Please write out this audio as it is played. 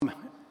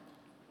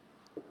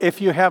If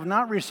you have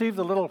not received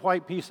the little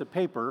white piece of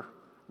paper,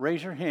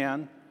 raise your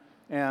hand,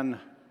 and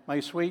my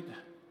sweet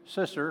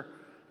sister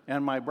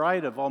and my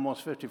bride of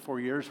almost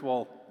 54 years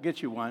will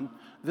get you one.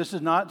 This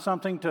is not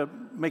something to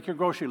make your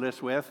grocery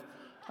list with,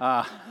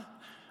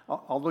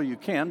 although you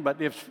can,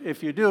 but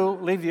if you do,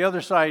 leave the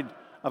other side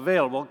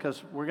available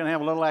because we're going to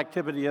have a little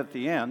activity at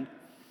the end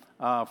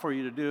for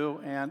you to do.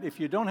 And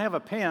if you don't have a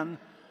pen,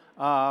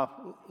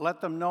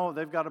 let them know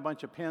they've got a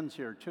bunch of pens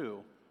here too.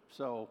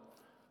 So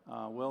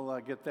we'll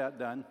get that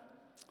done.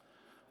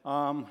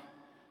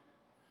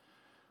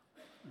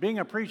 Being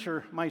a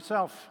preacher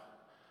myself,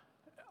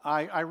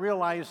 I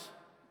realize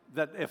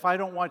that if I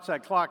don't watch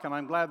that clock, and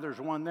I'm glad there's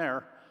one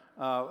there,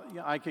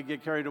 I could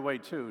get carried away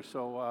too.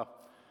 So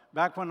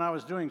back when I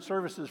was doing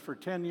services for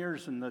 10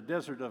 years in the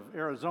desert of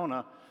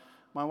Arizona,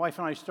 my wife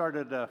and I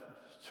started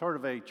sort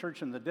of a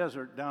church in the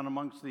desert down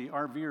amongst the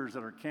RVers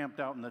that are camped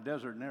out in the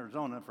desert in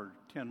Arizona for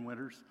 10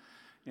 winters.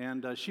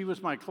 And she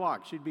was my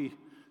clock. She'd be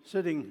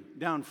sitting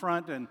down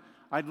front, and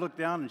I'd look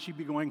down, and she'd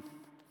be going,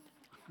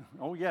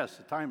 oh, yes,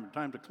 time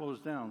to close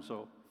down,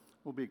 so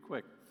we'll be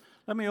quick.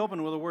 Let me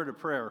open with a word of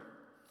prayer.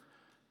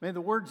 May the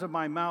words of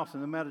my mouth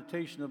and the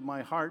meditation of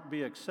my heart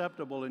be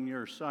acceptable in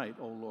your sight,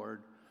 O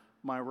Lord,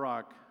 my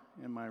rock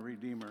and my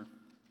redeemer.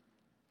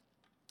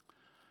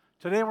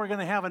 Today we're going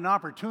to have an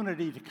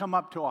opportunity to come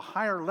up to a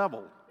higher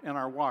level in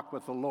our walk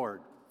with the Lord,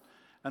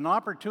 an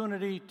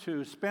opportunity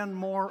to spend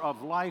more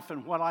of life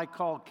in what I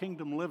call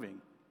kingdom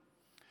living.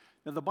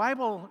 Now, the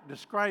Bible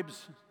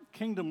describes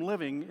kingdom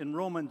living in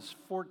Romans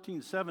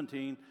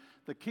 14:17.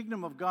 The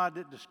kingdom of God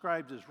it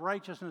describes as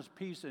righteousness,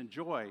 peace, and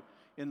joy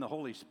in the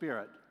Holy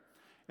Spirit.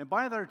 And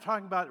by that,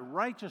 talking about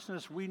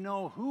righteousness, we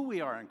know who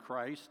we are in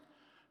Christ.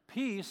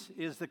 Peace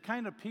is the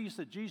kind of peace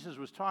that Jesus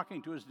was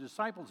talking to his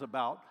disciples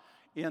about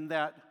in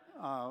that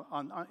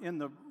in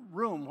the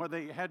room where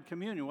they had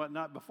communion and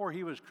whatnot before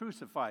he was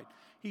crucified.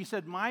 He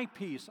said, "My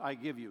peace I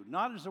give you,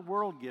 not as the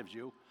world gives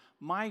you,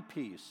 my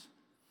peace."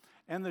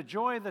 And the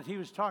joy that he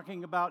was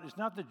talking about is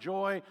not the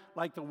joy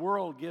like the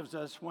world gives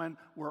us when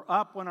we're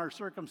up when our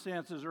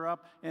circumstances are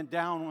up and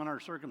down when our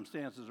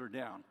circumstances are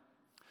down.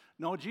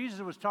 No,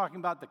 Jesus was talking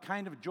about the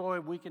kind of joy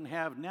we can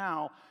have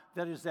now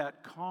that is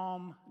that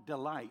calm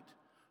delight,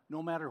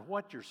 no matter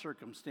what your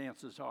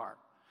circumstances are.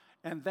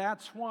 And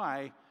that's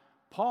why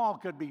Paul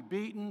could be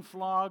beaten,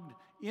 flogged,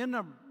 in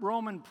a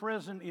Roman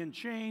prison in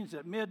chains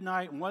at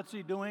midnight, and what's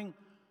he doing?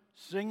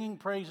 Singing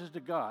praises to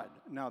God.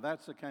 Now,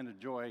 that's the kind of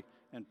joy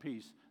and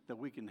peace that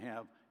we can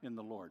have in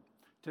the Lord.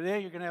 Today,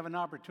 you're going to have an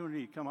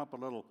opportunity to come up a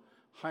little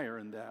higher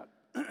in that.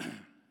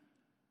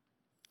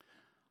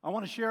 I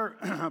want to share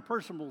a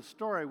personal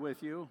story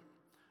with you.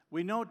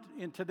 We know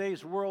in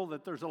today's world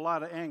that there's a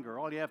lot of anger.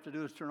 All you have to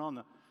do is turn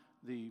on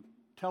the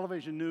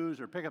television news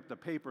or pick up the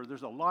paper.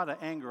 There's a lot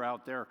of anger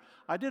out there.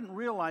 I didn't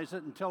realize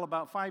it until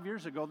about 5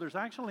 years ago. There's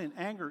actually an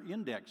anger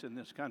index in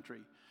this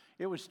country.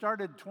 It was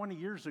started 20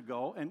 years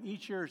ago, and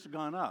each year it's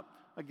gone up.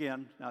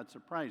 Again, not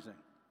surprising.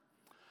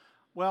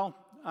 Well,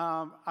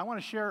 I want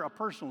to share a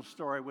personal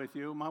story with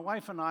you. My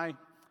wife and I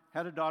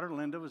had a daughter,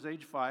 Linda, was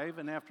age 5,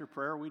 and after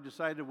prayer we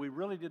decided we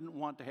really didn't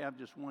want to have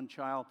just one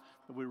child,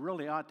 that we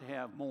really ought to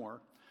have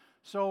more.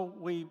 So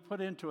we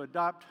put in to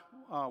adopt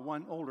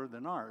one older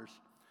than ours.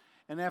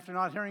 And after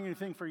not hearing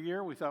anything for a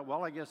year, we thought,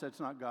 well, I guess that's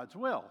not God's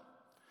will.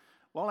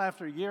 Well,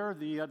 after a year,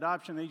 the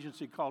adoption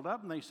agency called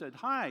up, and they said,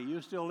 "Hi, you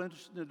still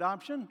interested in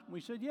adoption?" We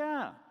said,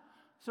 "Yeah."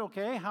 "It's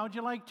okay. How'd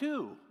you like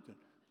 2?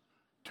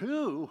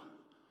 2?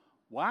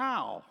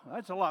 Wow,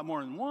 that's a lot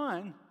more than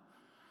 1.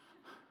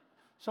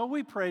 So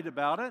we prayed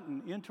about it,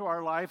 and into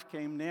our life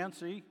came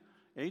Nancy,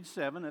 age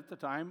 7 at the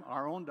time,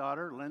 our own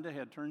daughter. Linda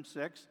had turned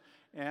 6,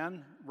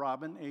 and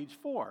Robin, age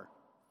 4.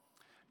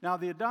 Now,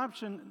 the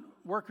adoption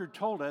worker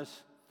told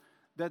us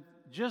that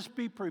just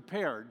be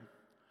prepared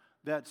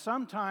that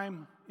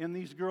sometime in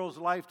these girls'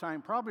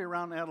 lifetime, probably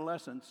around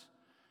adolescence,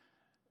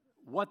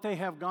 what they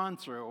have gone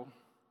through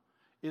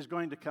is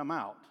going to come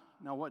out.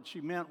 Now, what she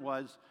meant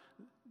was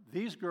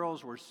these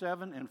girls were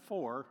 7 and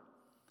 4,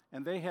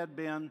 and they had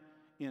been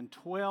in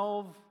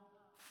 12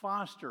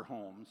 foster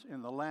homes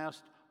in the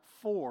last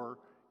 4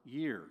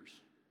 years.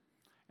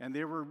 And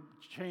they were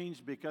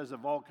changed because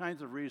of all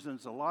kinds of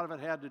reasons. A lot of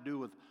it had to do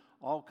with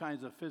all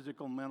kinds of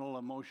physical, mental,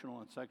 emotional,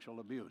 and sexual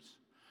abuse.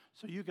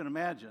 So you can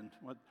imagine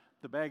what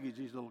the baggage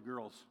these little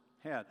girls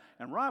had.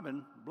 And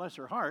Robin, bless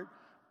her heart,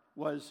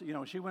 was,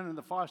 she went in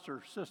the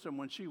foster system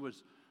when she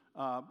was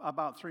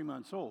about 3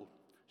 months old.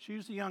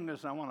 She's the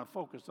youngest, and I want to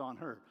focus on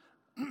her.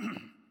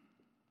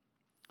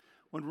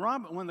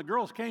 When the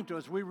girls came to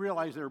us, we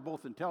realized they were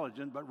both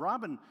intelligent, but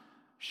Robin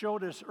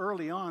showed us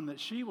early on that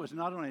she was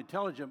not only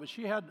intelligent, but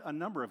she had a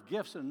number of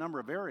gifts in a number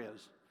of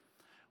areas.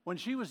 When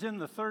she was in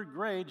the 3rd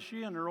grade,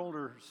 she and her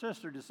older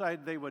sister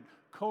decided they would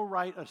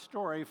co-write a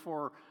story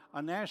for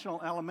a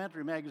national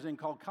elementary magazine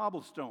called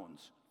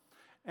Cobblestones.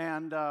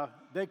 And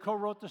they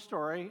co-wrote the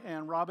story,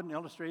 and Robin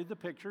illustrated the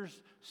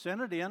pictures,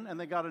 sent it in, and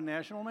they got a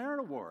National Merit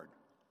Award.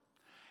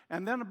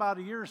 And then about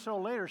a year or so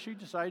later, she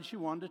decided she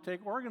wanted to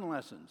take organ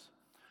lessons.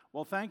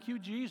 Well, thank you,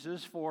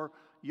 Jesus, for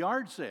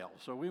yard sale.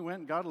 So we went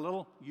and got a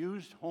little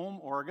used home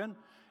organ,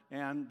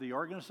 and the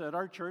organist at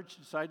our church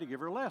decided to give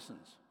her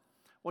lessons.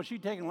 Well,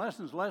 she'd taken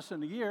lessons less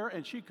than a year,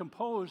 and she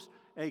composed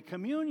a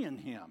communion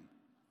hymn.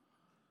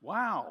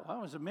 Wow, that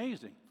was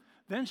amazing.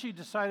 Then she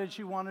decided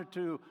she wanted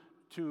to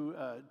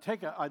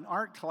take an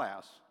art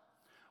class.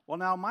 Well,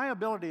 now, my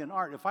ability in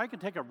art, if I can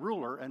take a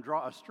ruler and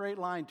draw a straight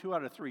line 2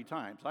 out of 3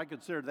 times, I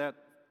consider that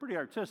pretty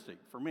artistic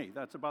for me.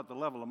 That's about the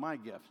level of my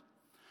gift.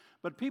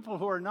 But people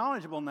who are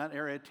knowledgeable in that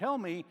area tell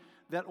me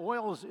that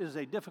oils is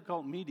a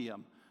difficult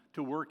medium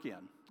to work in.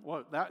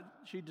 Well,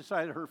 she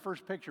decided her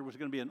first picture was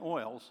going to be in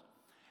oils,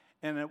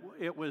 and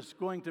it was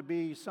going to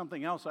be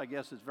something else, I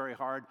guess, is very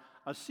hard,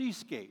 a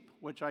seascape,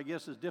 which I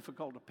guess is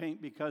difficult to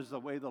paint because the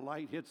way the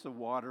light hits the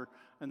water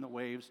and the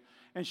waves.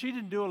 And she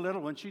didn't do a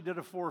little one. She did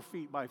a 4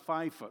 feet by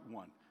 5 foot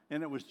one.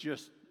 And it was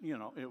just,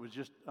 it was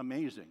just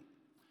amazing.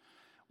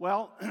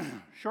 Well,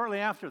 shortly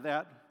after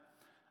that,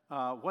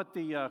 what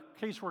the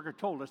caseworker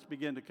told us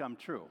began to come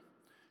true.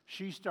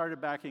 She started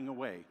backing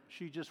away.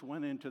 She just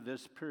went into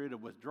this period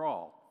of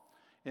withdrawal.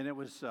 And it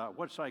was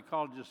what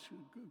psychologists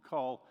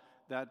call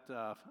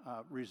that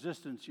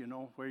resistance,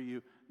 where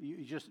you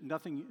just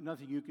nothing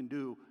you can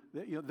do.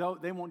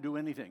 They won't do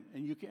anything,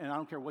 and I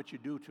don't care what you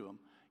do to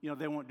them.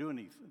 They won't do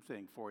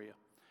anything for you.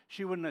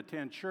 She wouldn't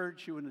attend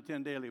church. She wouldn't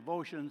attend daily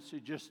devotions. She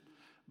just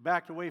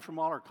backed away from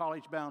all her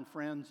college-bound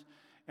friends,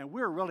 and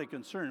we were really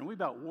concerned. We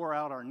about wore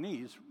out our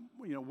knees,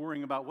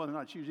 worrying about whether or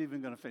not she was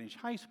even going to finish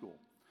high school.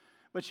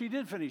 But she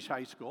did finish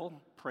high school,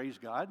 praise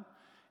God.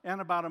 And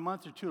about a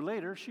month or 2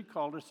 later, she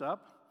called us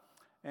up.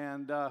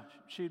 And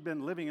she'd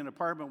been living in an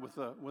apartment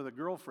with a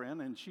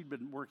girlfriend, and she'd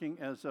been working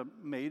as a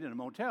maid in a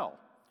motel,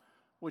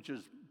 which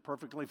is a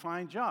perfectly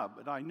fine job.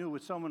 But I knew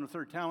with someone with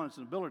her talents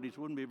and abilities, it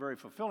wouldn't be very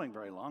fulfilling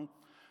very long.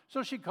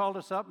 So she called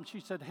us up, and she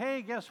said,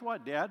 "Hey, guess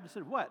what, Dad?" I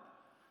said, "What?"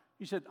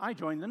 He said, "I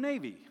joined the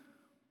Navy."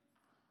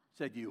 I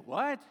said, "You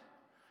what?"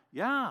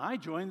 "Yeah, I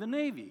joined the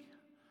Navy."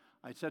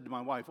 I said to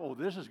my wife, "Oh,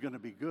 this is going to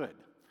be good.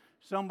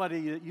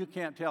 Somebody that you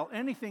can't tell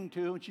anything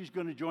to, and she's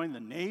going to join the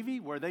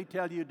Navy where they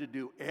tell you to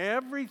do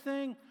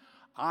everything."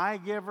 I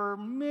give her,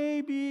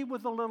 maybe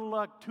with a little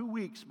luck, 2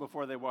 weeks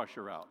before they wash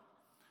her out.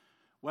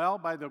 Well,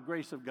 by the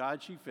grace of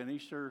God, she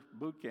finished her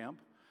boot camp.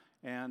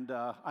 And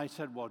I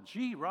said, "Well,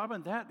 gee,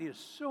 Robin, that is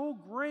so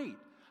great."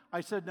 I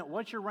said, "Now,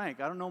 what's your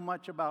rank?" "I don't know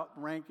much about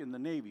rank in the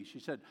Navy." She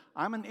said,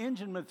 "I'm an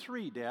engineman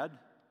 3, Dad."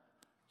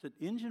 I said,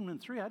 "Engineman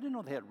 3? I didn't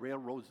know they had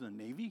railroads in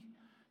the Navy."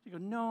 She goes,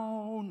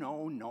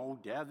 No,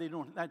 Dad, they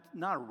don't. That's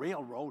not a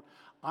railroad.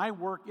 I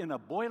work in a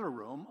boiler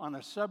room on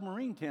a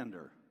submarine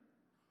tender."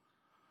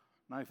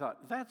 And I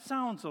thought, that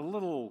sounds a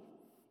little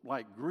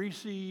like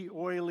greasy,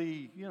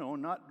 oily,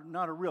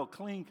 not a real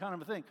clean kind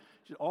of a thing.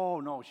 She said, "Oh,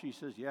 no." She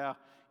says, "Yeah,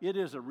 it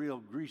is a real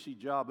greasy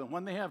job. And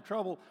when they have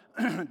trouble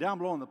down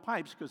below in the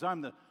pipes, because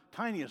I'm the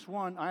tiniest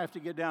one, I have to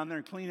get down there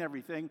and clean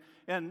everything.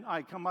 And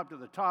I come up to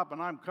the top,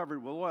 and I'm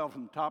covered with oil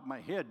from the top of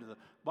my head to the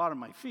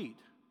bottom of my feet."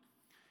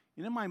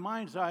 And in my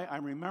mind's eye, I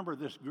remember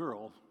this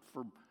girl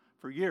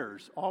for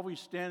years, always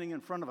standing in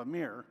front of a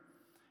mirror.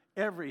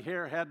 Every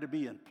hair had to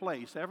be in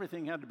place.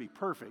 Everything had to be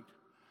perfect.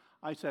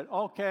 I said,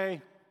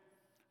 "Okay,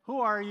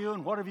 who are you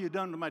and what have you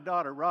done to my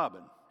daughter,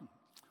 Robin?"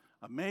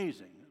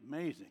 Amazing.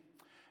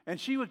 And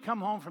she would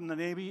come home from the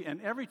Navy,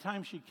 and every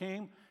time she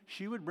came,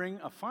 she would bring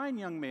a fine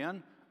young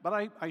man.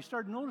 But I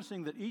started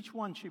noticing that each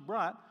one she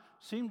brought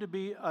seemed to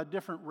be a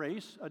different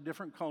race, a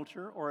different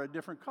culture, or a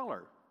different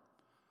color.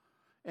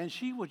 And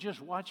she would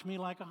just watch me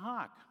like a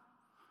hawk.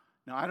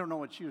 Now, I don't know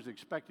what she was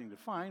expecting to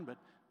find, but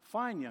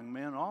fine young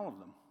men, all of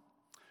them.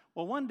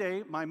 Well, one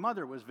day, my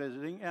mother was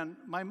visiting, and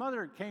my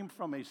mother came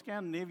from a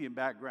Scandinavian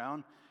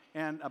background,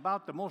 and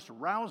about the most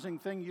rousing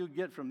thing you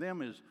get from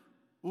them is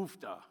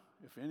oofta,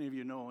 if any of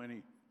you know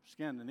any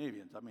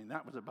Scandinavians. I mean,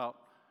 that was about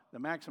the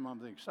maximum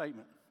of the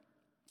excitement.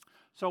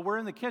 So we're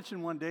in the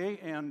kitchen one day,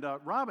 and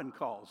Robin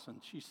calls,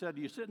 and she said,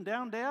 "You sitting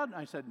down, Dad?"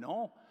 I said,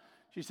 "No."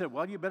 She said,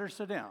 "Well, you better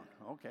sit down."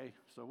 Okay,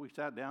 so we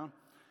sat down.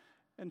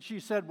 And she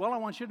said, "Well, I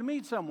want you to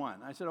meet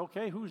someone." I said,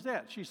 "Okay, who's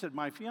that?" She said,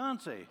 "My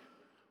fiance."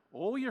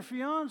 "Oh, your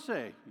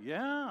fiance?"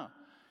 "Yeah."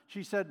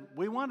 She said,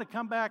 "We want to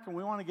come back and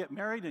we want to get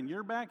married in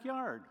your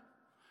backyard."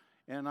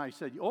 And I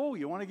said, "Oh,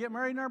 you want to get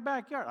married in our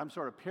backyard?" I'm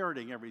sort of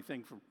parroting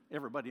everything from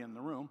everybody in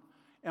the room.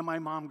 And my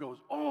mom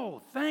goes, "Oh,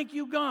 thank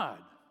you, God."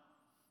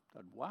 I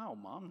said, "Wow,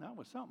 Mom, that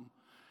was something."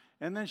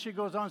 And then she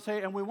goes on to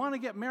say, "And we want to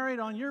get married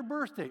on your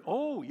birthday."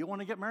 "Oh, you want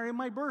to get married on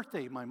my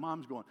birthday?" My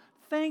mom's going,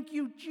 "Thank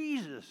you,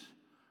 Jesus."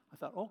 I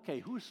thought, okay,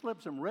 who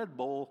slipped some Red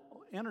Bull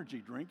energy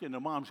drink into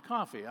Mom's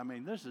coffee? I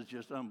mean, this is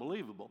just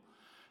unbelievable.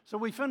 So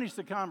we finished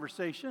the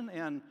conversation,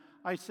 and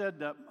I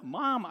said,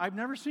 "Mom, I've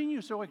never seen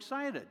you so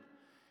excited."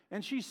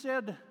 And she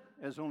said,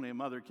 as only a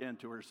mother can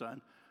to her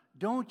son,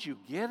 "Don't you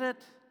get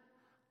it?"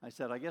 I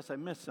said, "I guess I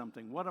missed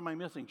something. What am I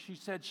missing?" She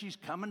said, "She's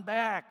coming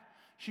back.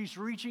 She's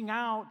reaching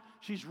out.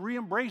 She's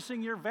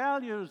re-embracing your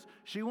values.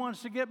 She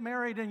wants to get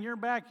married in your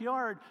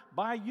backyard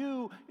by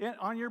you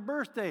on your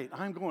birthday."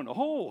 I'm going,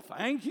 "Oh,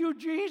 thank you,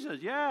 Jesus.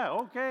 Yeah,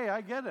 okay,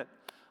 I get it.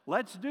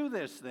 Let's do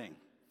this thing."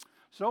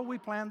 So we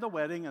planned the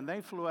wedding, and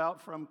they flew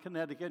out from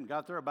Connecticut and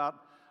got there about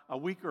a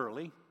week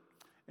early.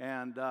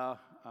 And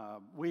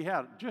we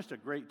had just a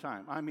great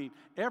time. I mean,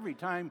 every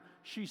time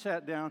she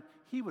sat down,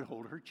 he would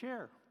hold her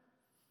chair.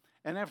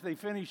 And after they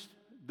finished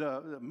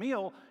the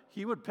meal,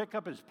 he would pick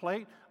up his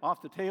plate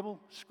off the table,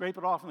 scrape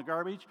it off in the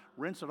garbage,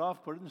 rinse it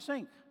off, put it in the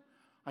sink.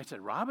 I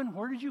said, Robin,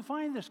 where did you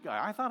find this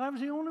guy? I thought I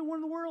was the only one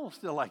in the world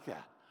still like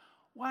that.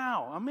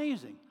 Wow,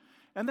 amazing.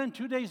 And then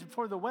 2 days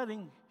before the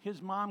wedding,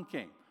 his mom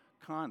came.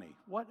 Connie,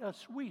 what a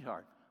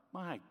sweetheart.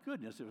 My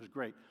goodness, it was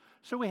great.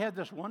 So we had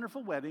this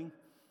wonderful wedding.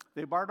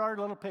 They borrowed our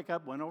little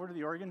pickup, went over to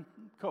the Oregon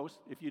coast.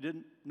 If you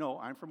didn't know,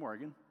 I'm from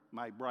Oregon.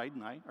 My bride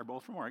and I are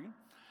both from Oregon.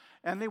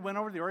 And they went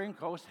over to the Oregon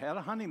coast, had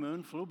a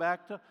honeymoon, flew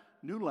back to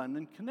New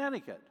London,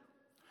 Connecticut.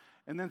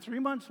 And then 3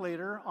 months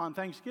later, on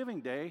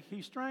Thanksgiving Day,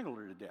 he strangled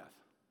her to death.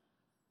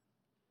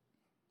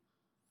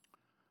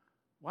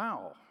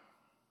 Wow.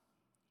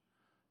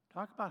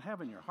 Talk about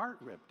having your heart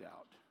ripped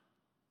out.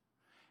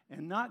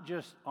 And not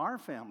just our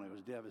family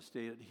was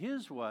devastated,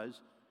 his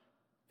was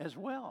as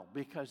well,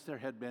 because there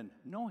had been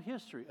no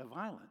history of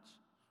violence.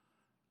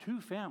 2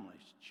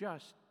 families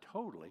just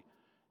totally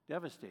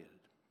devastated.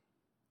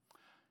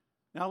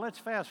 Now let's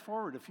fast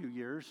forward a few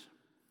years.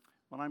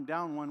 When I'm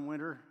down one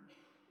winter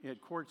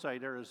at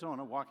Quartzsite,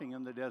 Arizona, walking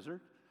in the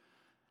desert,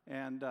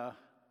 and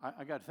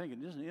I got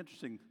thinking, isn't it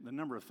interesting the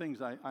number of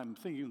things I'm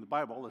thinking in the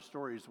Bible, all the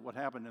stories of what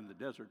happened in the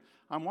desert.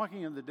 I'm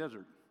walking in the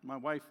desert. My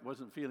wife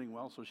wasn't feeling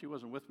well, so she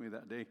wasn't with me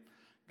that day.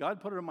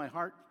 God put it in my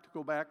heart to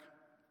go back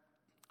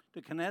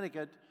to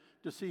Connecticut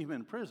to see him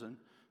in prison,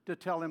 to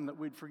tell him that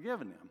we'd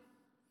forgiven him.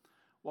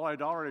 Well,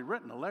 I'd already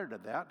written a letter to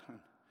that,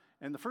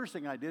 and the first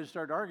thing I did is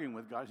start arguing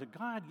with God. I said,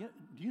 God,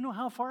 do you know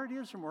how far it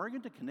is from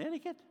Oregon to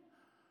Connecticut?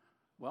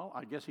 Well,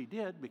 I guess he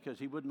did, because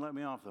he wouldn't let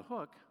me off the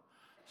hook.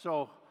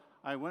 So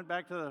I went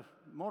back to the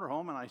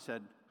motorhome and I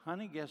said,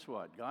 honey, guess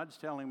what? God's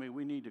telling me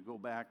we need to go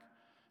back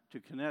to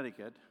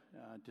Connecticut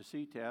to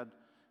see Ted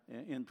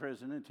in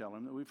prison and tell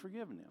him that we've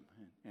forgiven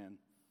him. And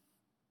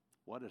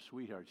what a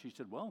sweetheart. She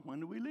said, well, when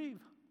do we leave?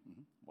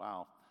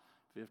 Wow,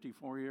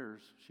 54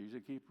 years. She's a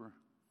keeper.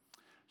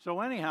 So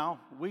anyhow,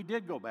 we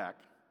did go back.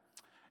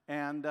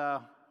 And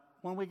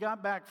when we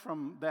got back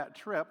from that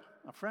trip,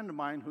 a friend of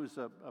mine who's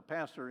a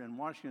pastor in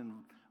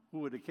Washington who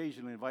would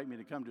occasionally invite me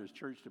to come to his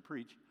church to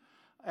preach,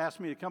 asked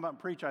me to come up and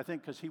preach, I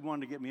think, because he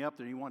wanted to get me up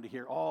there. He wanted to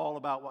hear all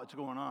about what's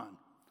going on.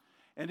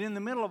 And in the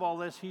middle of all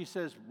this, he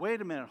says,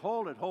 wait a minute,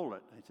 hold it.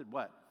 I said,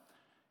 what?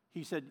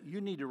 He said,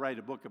 you need to write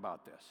a book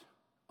about this.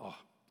 Oh,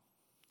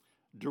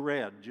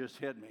 dread just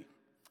hit me.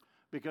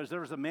 Because there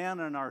was a man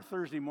in our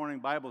Thursday morning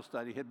Bible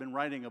study, had been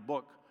writing a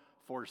book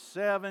for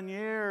 7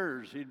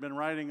 years. He'd been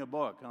writing a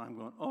book. And I'm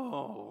going,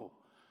 oh,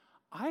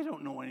 I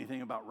don't know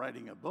anything about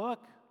writing a book.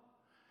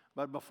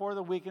 But before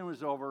the weekend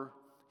was over,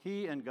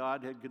 he and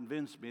God had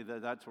convinced me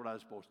that that's what I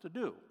was supposed to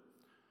do.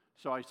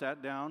 So I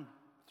sat down,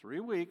 3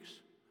 weeks,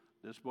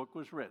 this book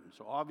was written.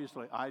 So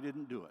obviously I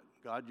didn't do it.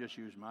 God just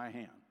used my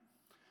hand.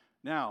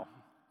 Now,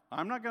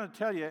 I'm not going to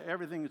tell you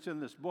everything that's in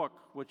this book,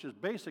 which is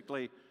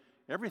basically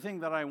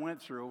everything that I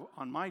went through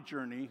on my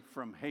journey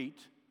from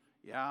hate,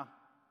 yeah,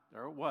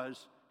 there it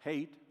was,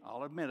 hate,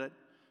 I'll admit it,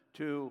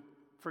 to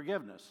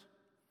forgiveness.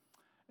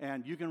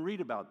 And you can read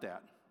about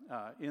that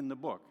in the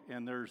book.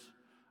 And there's,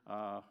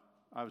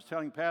 I was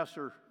telling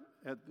Pastor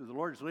at the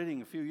Lord's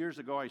Leading a few years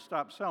ago, I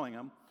stopped selling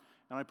them,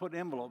 and I put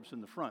envelopes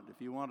in the front.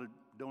 If you want to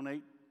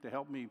donate to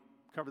help me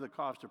cover the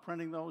cost of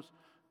printing those,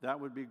 that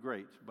would be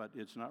great, but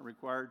it's not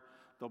required.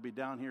 They'll be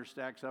down here,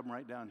 stacks of them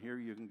right down here.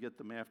 You can get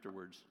them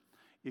afterwards.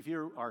 If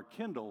you are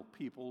Kindle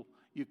people,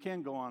 you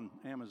can go on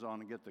Amazon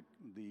and get the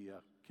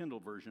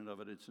Kindle version of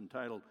it. It's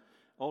entitled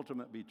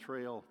Ultimate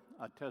Betrayal,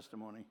 A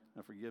Testimony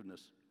of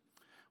Forgiveness.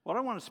 What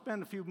I want to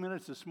spend a few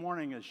minutes this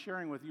morning is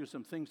sharing with you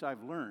some things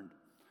I've learned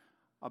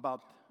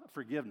about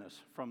forgiveness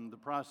from the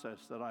process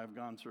that I've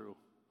gone through.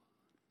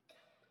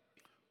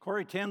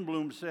 Corrie ten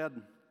Boom said,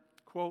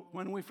 quote,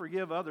 when we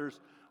forgive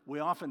others, we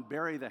often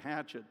bury the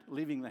hatchet,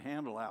 leaving the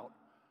handle out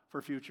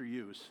for future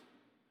use.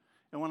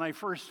 And when I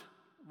first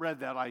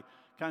read that, I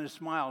kind of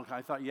smiled.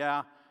 I thought,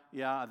 yeah,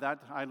 that,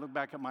 I look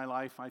back at my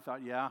life, I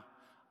thought, yeah,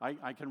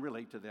 I can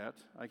relate to that.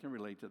 I can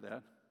relate to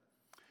that.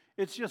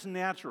 It's just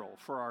natural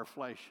for our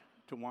flesh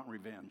to want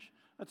revenge.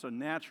 That's a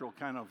natural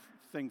kind of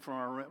thing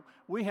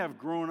we have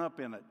grown up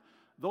in it.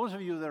 Those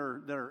of you that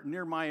are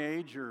near my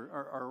age or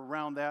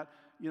around that,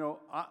 you know,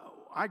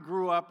 I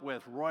grew up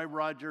with Roy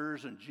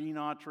Rogers and Gene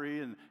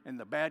Autry and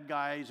the bad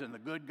guys and the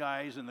good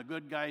guys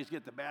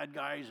get the bad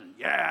guys, and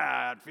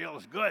yeah, it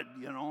feels good,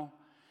 you know.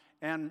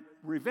 And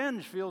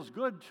revenge feels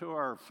good to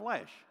our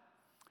flesh.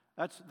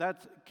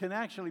 That can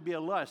actually be a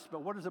lust.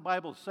 But what does the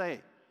Bible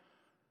say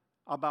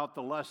about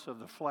the lust of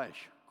the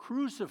flesh?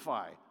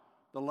 Crucify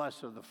the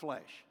lust of the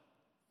flesh.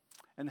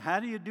 And how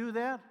do you do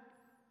that?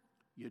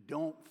 You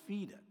don't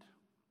feed it.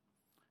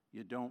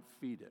 You don't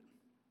feed it.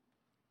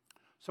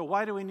 So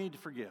why do we need to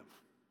forgive?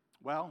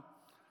 Well,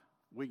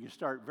 we can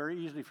start very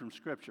easily from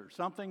Scripture.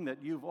 Something that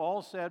you've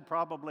all said,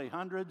 probably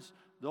hundreds.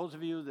 Those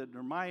of you that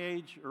are my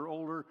age or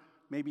older,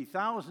 maybe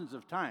thousands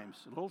of times,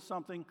 a little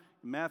something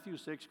in Matthew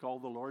 6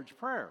 called the Lord's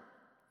Prayer.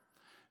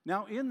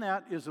 Now, in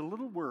that is a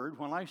little word.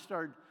 When I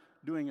started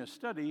doing a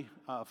study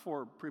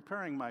for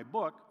preparing my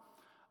book,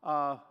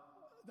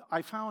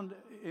 I found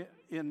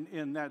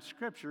in that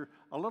scripture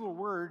a little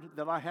word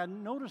that I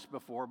hadn't noticed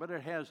before, but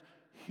it has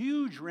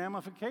huge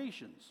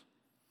ramifications.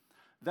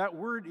 That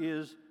word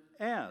is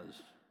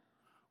as,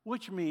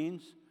 which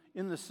means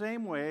in the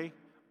same way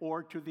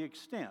or to the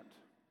extent.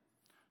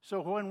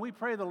 So when we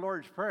pray the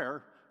Lord's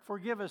Prayer,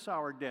 forgive us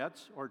our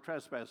debts or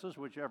trespasses,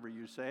 whichever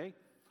you say,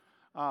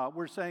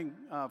 we're saying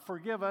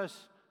forgive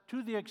us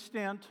to the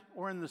extent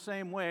or in the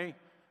same way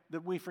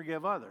that we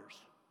forgive others.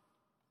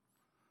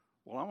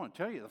 Well, I want to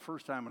tell you, the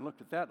first time I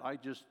looked at that, I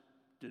just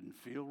didn't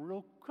feel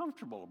real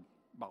comfortable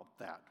about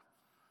that.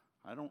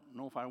 I don't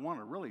know if I want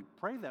to really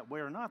pray that way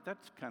or not.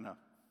 That's kind of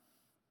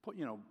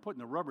putting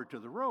the rubber to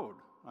the road.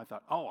 I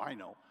thought, oh, I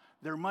know.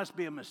 There must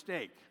be a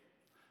mistake.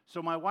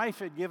 So my wife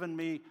had given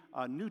me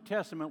a New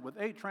Testament with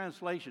 8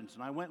 translations,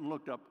 and I went and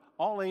looked up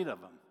all 8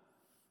 of them.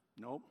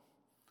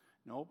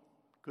 Nope,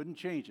 couldn't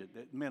change it.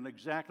 It meant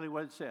exactly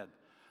what it said.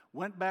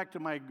 Went back to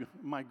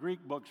my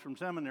Greek books from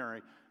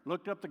seminary,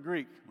 looked up the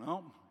Greek.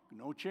 Well,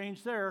 no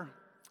change there.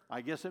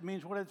 I guess it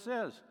means what it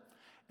says.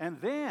 And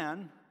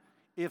then,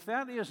 if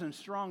that isn't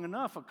strong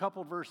enough, a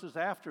couple verses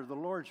after the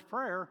Lord's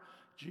Prayer,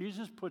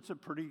 Jesus puts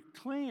it pretty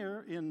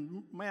clear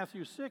in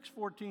Matthew 6,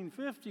 14,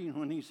 15,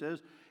 when he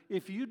says,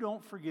 if you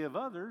don't forgive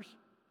others,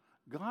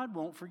 God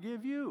won't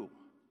forgive you.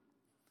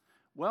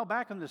 Well,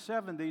 back in the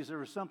 70s, there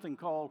was something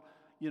called,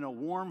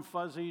 warm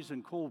fuzzies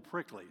and cold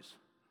pricklies.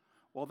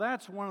 Well,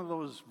 that's one of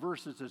those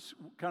verses that's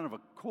kind of a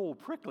cold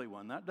prickly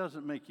one. That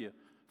doesn't make you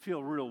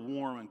feel real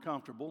warm and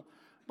comfortable.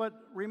 But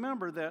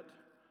remember that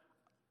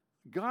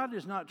God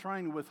is not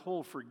trying to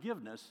withhold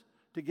forgiveness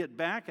to get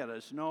back at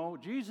us. No,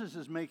 Jesus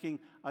is making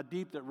a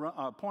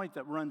point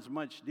that runs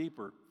much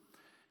deeper.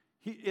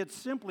 It's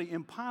simply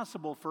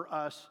impossible for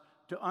us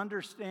to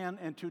understand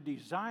and to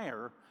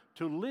desire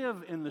to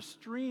live in the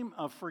stream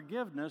of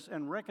forgiveness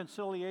and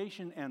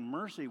reconciliation and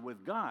mercy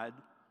with God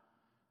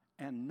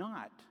and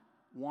not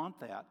want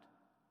that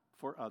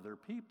for other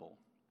people.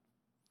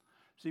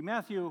 See,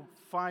 Matthew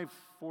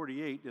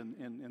 5:48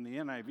 in the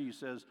NIV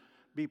says,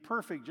 be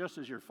perfect just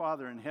as your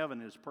Father in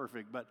heaven is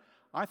perfect. But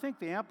I think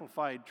the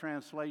Amplified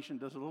translation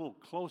does a little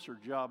closer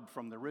job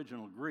from the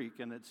original Greek,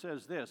 and it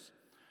says this,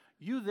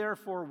 you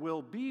therefore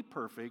will be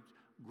perfect,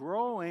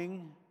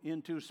 growing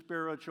into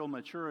spiritual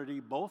maturity,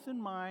 both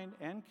in mind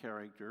and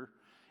character,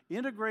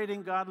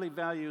 integrating godly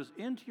values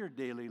into your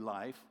daily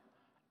life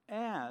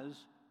as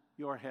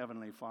your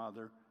heavenly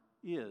Father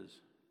is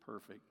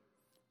perfect.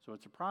 So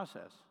it's a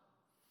process.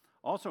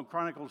 Also, in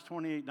Chronicles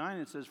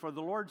 28:9, it says, for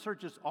the Lord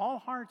searches all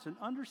hearts and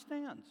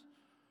understands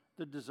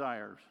the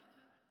desires,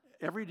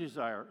 every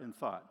desire and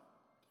thought.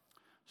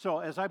 So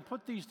as I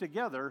put these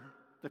together,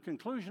 the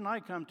conclusion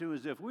I come to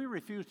is if we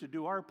refuse to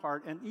do our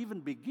part and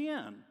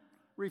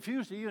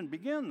refuse to even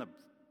begin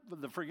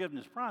the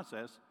forgiveness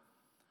process,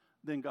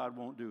 then God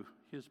won't do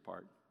his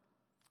part.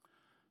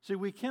 See,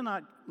 we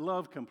cannot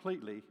love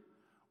completely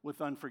with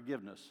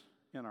unforgiveness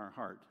in our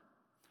heart.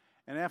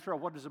 And after all,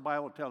 what does the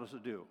Bible tell us to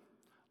do?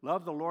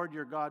 Love the Lord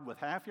your God with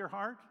half your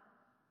heart?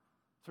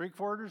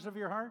 3/4 of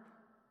your heart?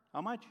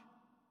 How much?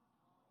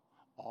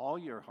 All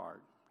your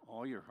heart.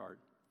 All your heart.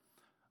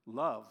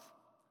 Love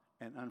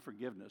and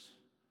unforgiveness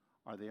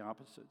are the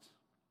opposites.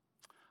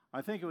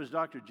 I think it was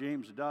Dr.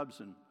 James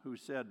Dobson who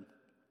said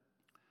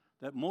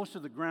that most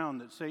of the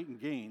ground that Satan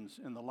gains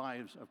in the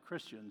lives of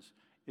Christians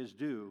is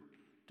due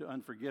to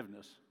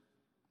unforgiveness.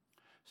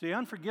 See,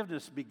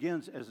 unforgiveness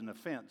begins as an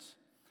offense.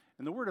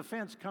 And the word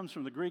offense comes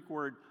from the Greek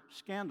word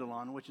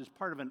scandalon, which is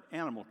part of an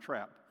animal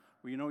trap,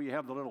 where you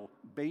have the little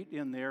bait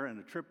in there and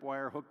a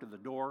tripwire hooked to the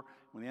door.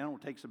 When the animal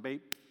takes the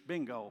bait,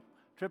 bingo,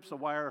 trips the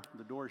wire,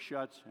 the door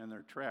shuts, and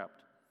they're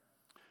trapped.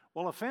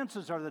 Well,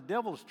 offenses are the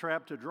devil's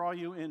trap to draw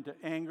you into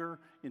anger,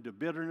 into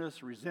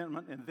bitterness,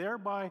 resentment, and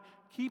thereby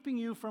keeping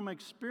you from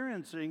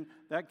experiencing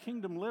that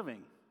kingdom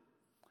living.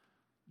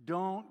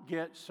 Don't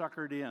get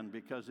suckered in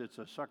because it's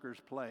a sucker's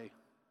play.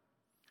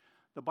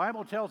 The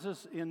Bible tells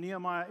us in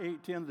Nehemiah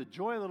 8:10, the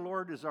joy of the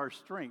Lord is our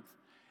strength.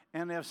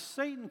 And if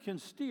Satan can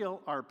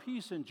steal our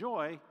peace and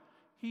joy,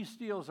 he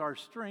steals our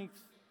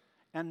strength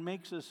and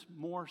makes us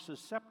more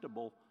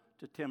susceptible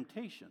to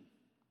temptation.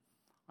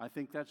 I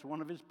think that's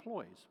one of his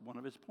ploys, one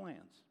of his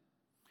plans.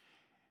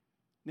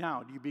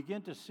 Now, do you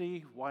begin to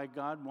see why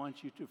God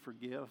wants you to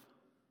forgive?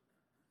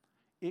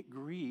 It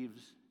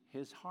grieves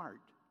his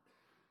heart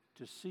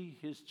to see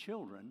his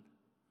children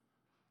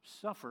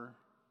suffer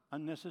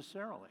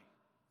unnecessarily.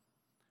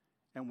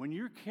 And when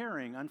you're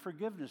carrying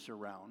unforgiveness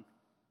around,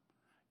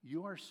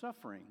 you are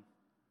suffering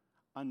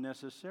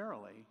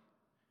unnecessarily,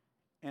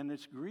 and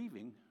it's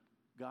grieving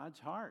God's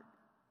heart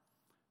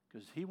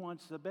because he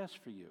wants the best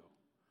for you,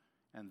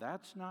 and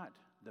that's not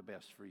the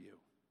best for you.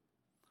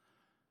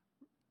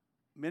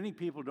 Many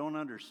people don't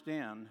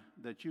understand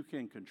that you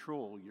can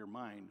control your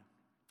mind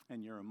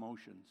and your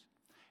emotions.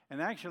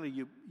 And actually,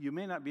 you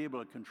may not be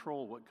able to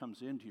control what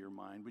comes into your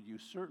mind, but you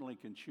certainly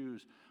can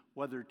choose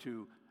whether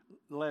to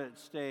let it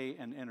stay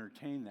and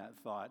entertain that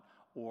thought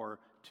or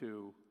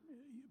to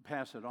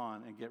pass it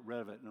on and get rid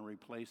of it and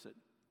replace it.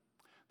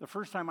 The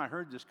first time I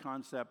heard this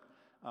concept,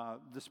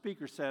 the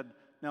speaker said,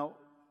 now,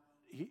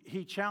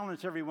 he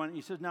challenged everyone.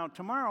 He says, now,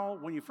 tomorrow,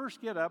 when you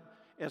first get up,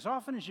 as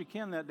often as you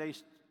can that day,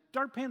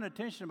 start paying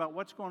attention about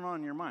what's going on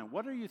in your mind.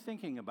 What are you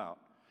thinking about?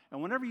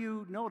 And whenever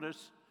you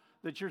notice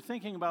that you're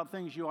thinking about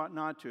things you ought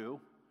not to,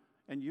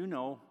 and you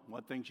know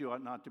what things you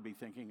ought not to be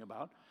thinking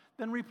about,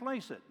 then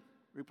replace it.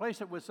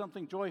 Replace it with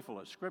something joyful,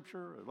 a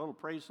scripture, a little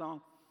praise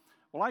song.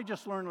 Well, I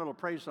just learned a little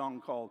praise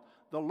song called,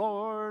 "The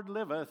Lord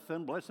liveth,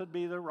 and blessed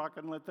be the rock,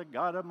 and let the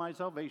God of my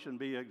salvation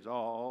be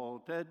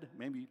exalted."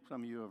 Maybe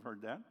some of you have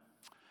heard that.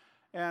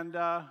 And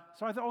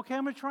so I thought, okay,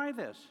 I'm going to try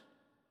this.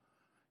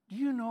 Do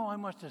you know I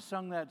must have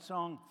sung that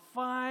song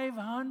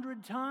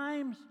 500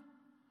 times?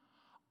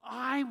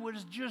 I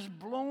was just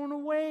blown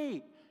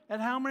away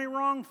at how many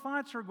wrong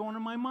thoughts are going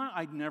in my mind.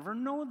 I'd never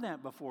known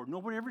that before.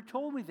 Nobody ever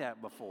told me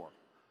that before.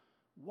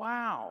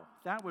 Wow,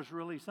 that was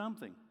really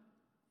something.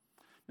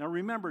 Now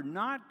remember,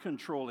 not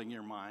controlling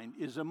your mind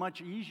is a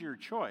much easier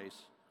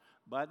choice,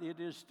 but it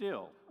is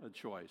still a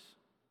choice.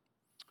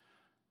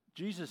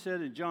 Jesus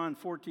said in John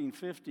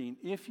 14:15,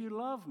 "If you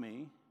love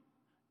me,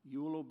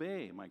 you will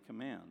obey my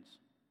commands."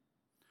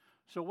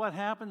 So what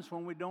happens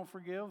when we don't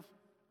forgive?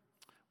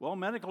 Well,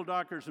 medical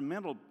doctors and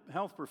mental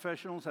health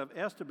professionals have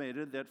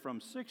estimated that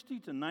from 60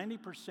 to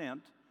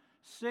 90%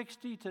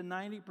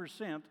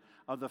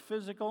 of the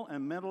physical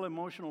and mental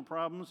emotional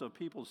problems of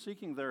people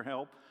seeking their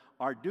help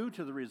are due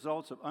to the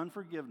results of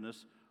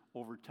unforgiveness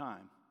over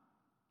time.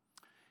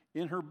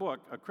 In her book,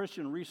 a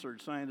Christian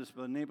research scientist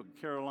by the name of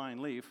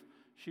Caroline Leaf,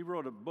 she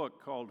wrote a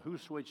book called "Who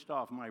Switched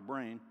Off My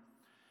Brain?"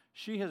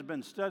 She has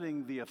been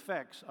studying the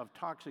effects of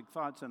toxic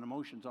thoughts and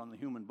emotions on the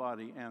human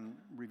body and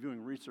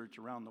reviewing research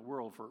around the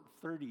world for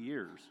 30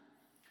 years.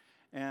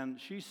 And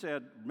she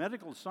said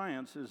medical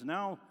science has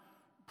now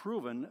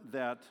proven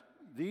that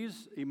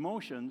these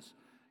emotions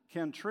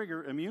can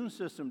trigger immune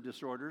system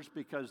disorders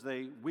because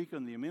they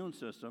weaken the immune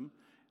system,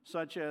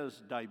 such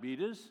as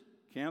diabetes,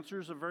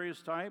 cancers of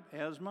various types,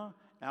 asthma,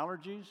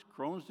 allergies,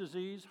 Crohn's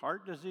disease,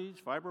 heart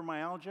disease,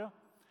 fibromyalgia.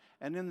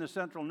 And in the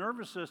central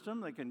nervous system,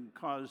 they can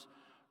cause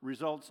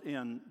results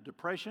in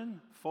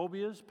depression,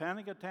 phobias,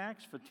 panic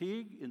attacks,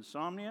 fatigue,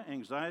 insomnia,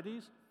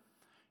 anxieties.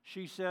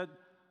 She said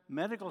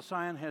medical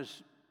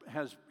science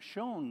has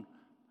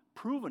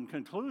proven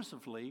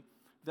conclusively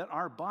that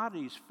our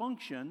bodies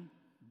function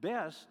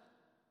best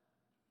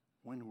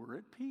when we're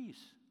at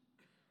peace.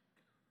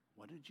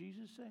 What did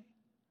Jesus say?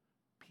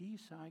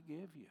 Peace I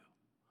give you.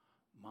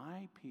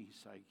 My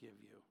peace I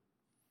give you.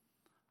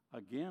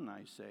 Again,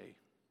 I say,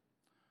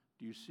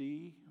 do you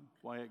see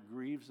why it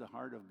grieves the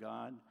heart of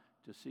God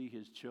to see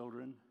his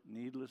children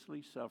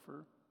needlessly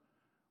suffer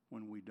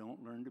when we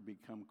don't learn to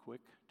become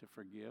quick to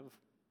forgive?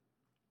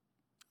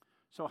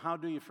 So how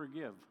do you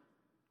forgive?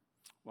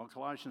 Well,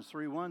 Colossians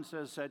 3:1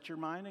 says, set your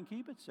mind and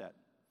keep it set.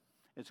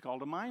 It's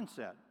called a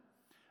mindset.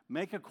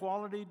 Make a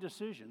quality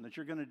decision that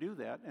you're going to do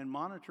that and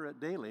monitor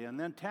it daily, and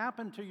then tap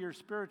into your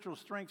spiritual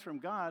strength from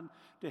God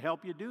to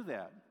help you do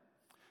that.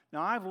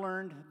 Now, I've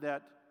learned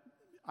that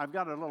I've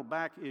got a little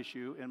back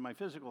issue, and my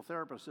physical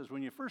therapist says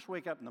when you first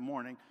wake up in the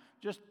morning,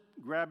 just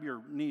grab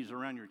your knees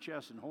around your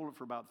chest and hold it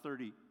for about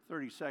 30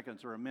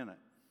 seconds or a minute.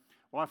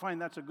 Well, I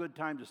find that's a good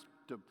time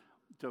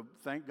to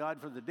thank God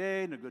for the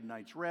day and a good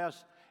night's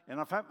rest. And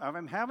if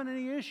I'm having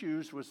any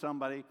issues with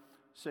somebody,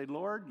 say,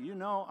 Lord, you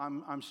know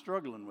I'm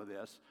struggling with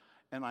this,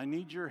 and I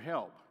need your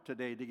help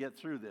today to get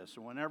through this.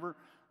 And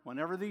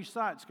whenever these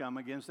thoughts come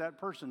against that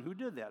person who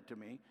did that to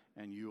me,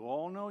 and you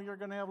all know you're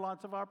going to have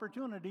lots of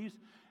opportunities,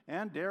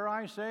 and dare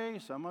I say,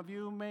 some of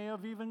you may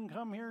have even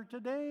come here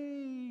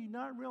today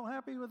not real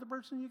happy with the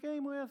person you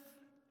came with.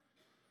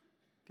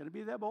 Can it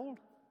be that bold?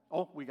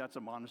 Oh, we got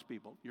some honest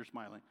people. You're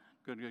smiling.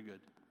 Good.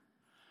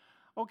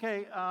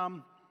 Okay,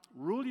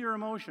 rule your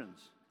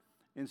emotions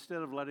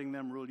instead of letting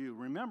them rule you.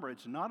 Remember,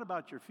 it's not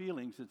about your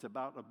feelings. It's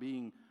about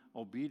being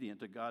obedient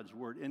to God's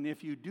word. And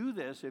if you do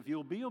this, if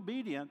you'll be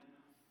obedient,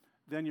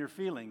 then your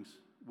feelings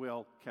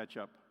will catch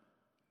up.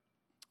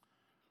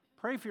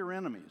 Pray for your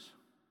enemies.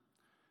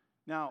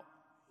 Now,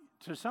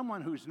 to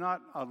someone who's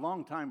not a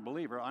long-time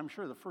believer, I'm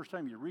sure the first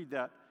time you read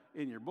that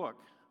in your book,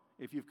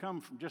 if you've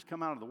just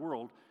come out of the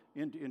world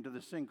into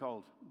this thing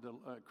called the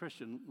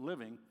Christian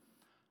living,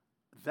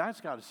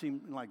 that's got to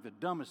seem like the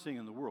dumbest thing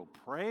in the world.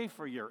 Pray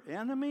for your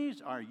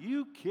enemies? Are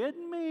you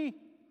kidding me?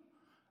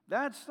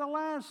 That's the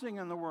last thing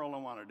in the world I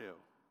want to do.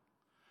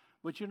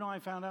 But you know, I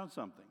found out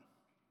something.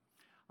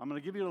 I'm going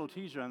to give you a little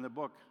teaser on the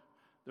book.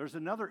 There's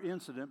another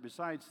incident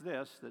besides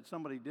this that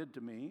somebody did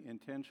to me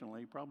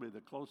intentionally, probably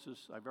the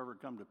closest I've ever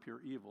come to pure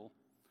evil,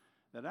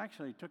 that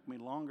actually took me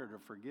longer to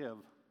forgive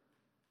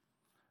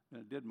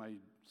than it did my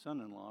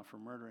son-in-law for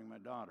murdering my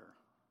daughter,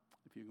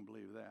 if you can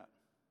believe that.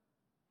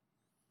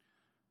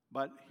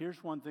 But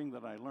here's one thing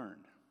that I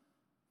learned.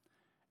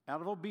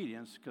 Out of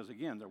obedience, because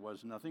again, there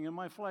was nothing in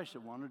my flesh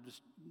that wanted to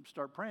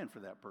start praying for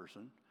that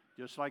person,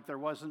 just like there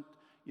wasn't,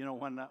 you know,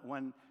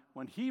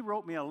 when he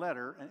wrote me a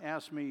letter and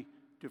asked me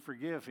to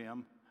forgive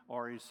him,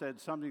 or he said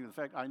something to the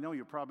effect, I know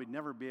you'll probably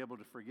never be able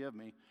to forgive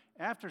me.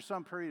 After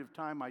some period of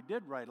time, I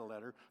did write a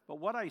letter, but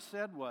what I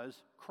said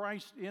was,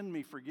 Christ in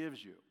me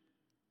forgives you.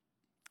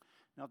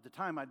 Now, at the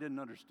time, I didn't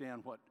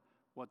understand what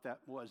that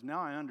was.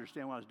 Now I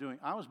understand what I was doing.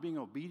 I was being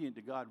obedient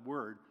to God's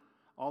word,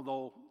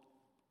 although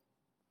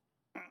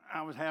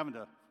I was having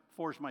to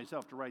force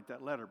myself to write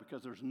that letter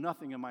because there's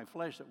nothing in my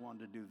flesh that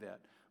wanted to do that.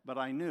 But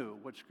I knew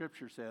what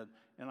Scripture said,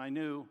 and I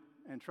knew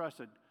and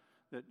trusted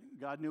that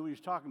God knew what he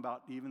was talking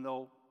about, even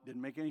though it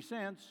didn't make any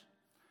sense.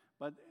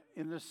 But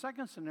in the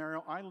second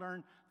scenario, I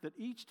learned that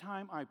each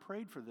time I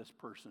prayed for this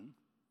person,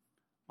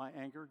 my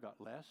anger got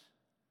less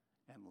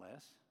and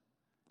less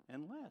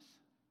and less.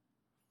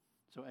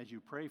 So as you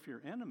pray for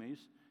your enemies,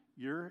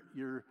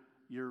 you're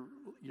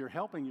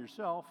helping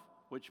yourself,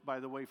 which, by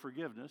the way,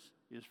 forgiveness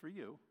is for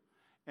you.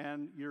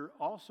 And you're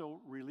also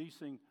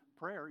releasing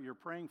prayer. You're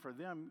praying for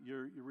them.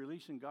 You're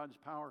releasing God's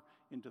power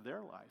into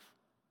their life.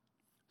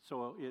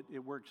 So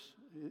it works.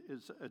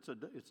 It's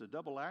a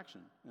double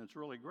action, and it's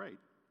really great.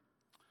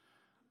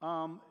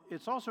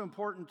 It's also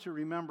important to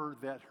remember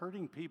that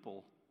hurting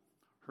people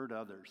hurt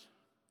others.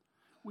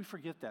 We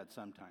forget that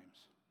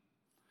sometimes.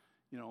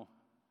 You know,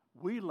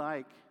 we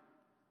like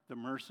the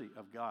mercy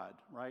of God,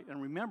 right?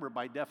 And remember,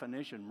 by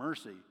definition,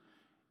 mercy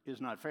is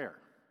not fair.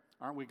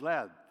 Aren't we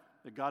glad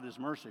that God is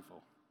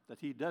merciful, that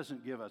he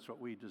doesn't give us what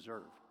we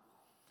deserve?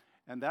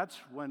 And that's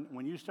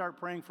when you start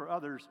praying for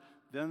others,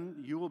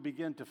 then you will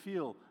begin to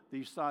feel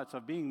these thoughts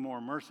of being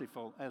more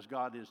merciful as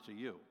God is to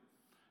you.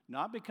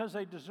 Not because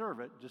they deserve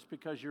it, just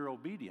because you're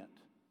obedient.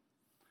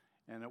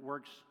 And it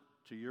works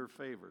to your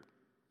favor.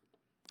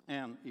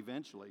 And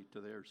eventually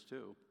to theirs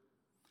too.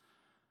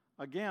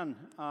 Again,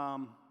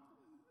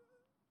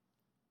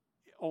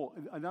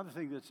 another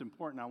thing that's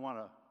important I want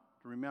to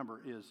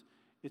remember is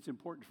it's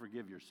important to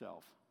forgive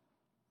yourself.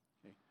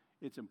 Okay?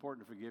 It's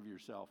important to forgive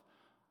yourself.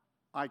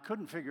 I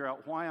couldn't figure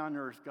out why on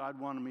earth God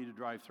wanted me to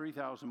drive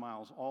 3,000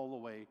 miles all the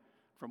way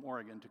from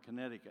Oregon to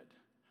Connecticut.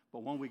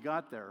 But when we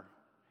got there,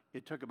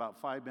 it took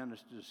about 5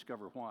 minutes to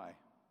discover why.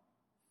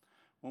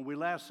 When we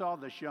last saw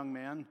this young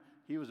man,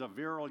 he was a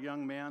virile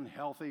young man,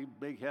 healthy,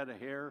 big head of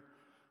hair.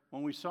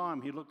 When we saw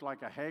him, he looked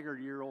like a haggard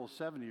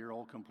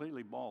 70-year-old,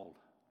 completely bald.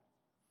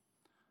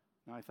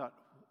 And I thought,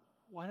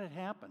 what had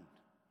happened?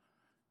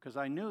 Because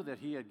I knew that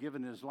he had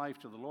given his life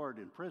to the Lord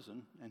in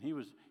prison, and he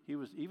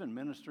was even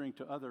ministering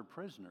to other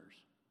prisoners.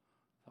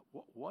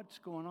 What's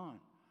going on?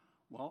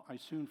 Well, I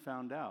soon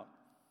found out.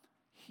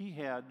 He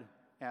had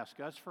asked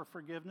us for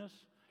forgiveness.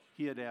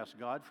 He had asked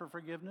God for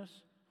forgiveness.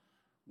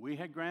 We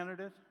had granted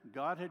it.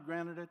 God had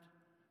granted it.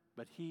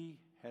 But he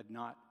had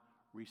not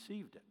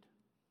received it.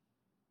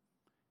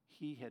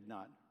 He had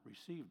not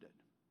received it.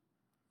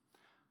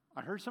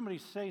 I heard somebody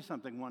say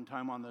something one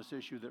time on this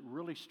issue that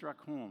really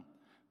struck home.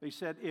 They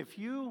said, if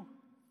you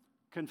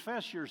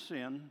confess your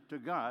sin to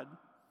God,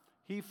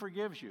 he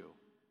forgives you.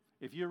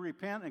 If you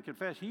repent and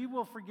confess, he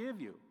will forgive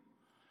you.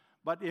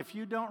 But if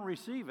you don't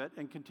receive it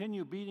and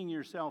continue beating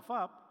yourself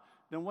up,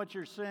 then what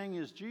you're saying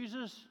is,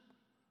 Jesus,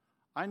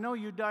 I know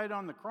you died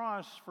on the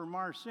cross for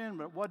our sin,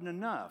 but it wasn't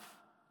enough.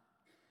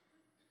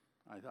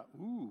 I thought,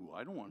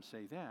 I don't want to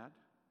say that.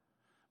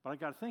 But I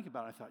got to think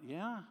about it. I thought,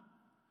 yeah,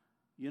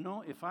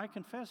 if I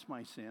confess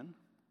my sin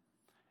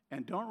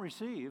and don't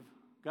receive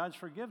God's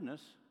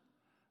forgiveness,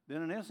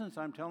 then in essence,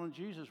 I'm telling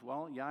Jesus,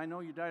 well, yeah, I know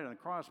you died on the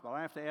cross, but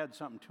I have to add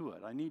something to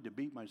it. I need to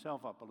beat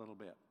myself up a little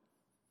bit.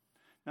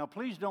 Now,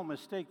 please don't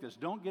mistake this.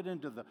 Don't get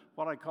into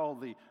what I call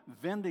the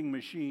vending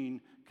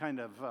machine kind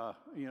of,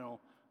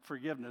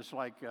 forgiveness.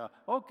 Like,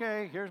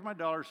 okay, here's my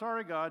 $1.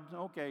 Sorry, God.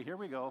 Okay, here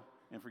we go.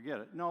 And forget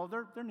it. No,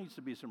 there needs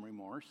to be some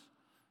remorse.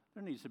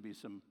 There needs to be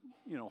some,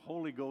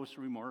 Holy Ghost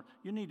remorse.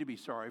 You need to be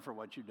sorry for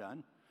what you've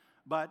done.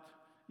 But,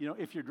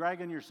 if you're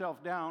dragging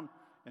yourself down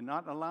and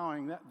not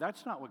allowing that,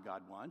 that's not what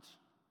God wants.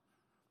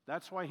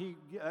 That's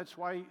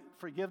why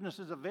forgiveness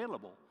is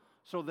available,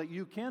 so that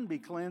you can be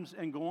cleansed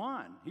and go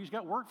on. He's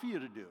got work for you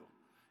to do.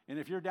 And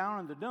if you're down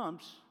in the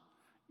dumps,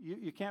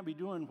 you can't be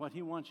doing what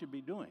he wants you to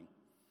be doing.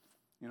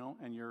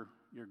 And you're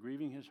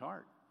grieving his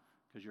heart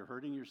because you're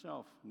hurting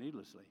yourself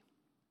needlessly.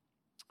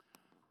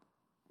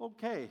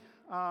 Okay.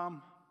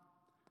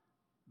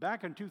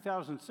 Back in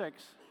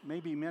 2006,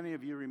 maybe many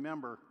of you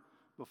remember,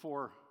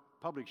 before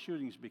public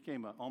shootings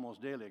became an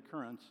almost daily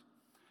occurrence,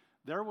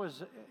 there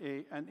was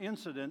an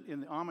incident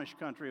in the Amish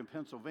country in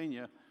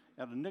Pennsylvania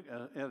at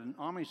an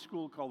Amish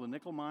school called the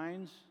Nickel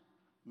Mines.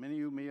 Many of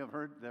you may have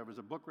heard, there was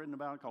a book written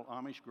about it called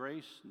Amish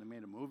Grace, and they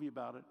made a movie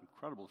about it.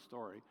 Incredible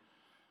story.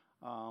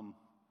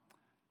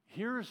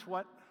 Here's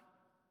what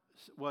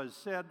was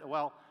said.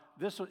 Well,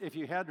 if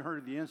you hadn't heard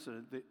of the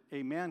incident,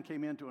 a man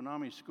came into an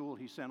Amish school.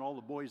 He sent all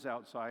the boys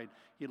outside.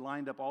 He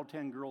lined up all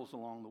 10 girls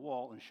along the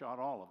wall and shot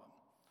all of them,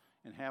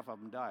 and half of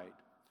them died.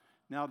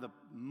 Now, the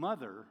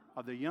mother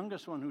of the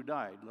youngest one who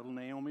died, little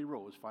Naomi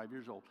Rose, 5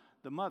 years old,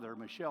 the mother,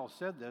 Michelle,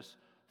 said this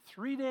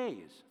 3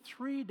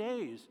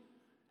 days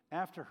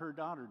after her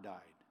daughter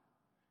died,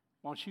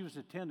 while she was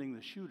attending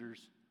the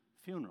shooter's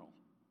funeral.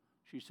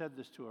 She said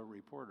this to a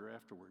reporter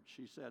afterwards.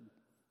 She said,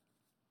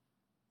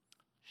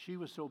 She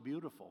was so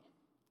beautiful.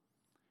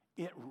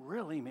 It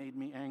really made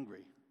me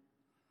angry.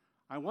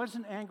 I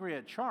wasn't angry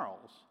at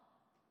Charles,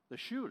 the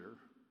shooter.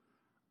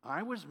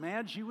 I was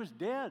mad she was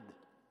dead.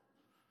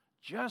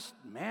 Just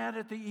mad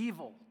at the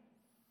evil.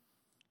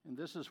 And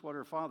this is what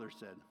her father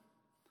said.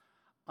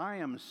 I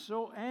am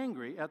so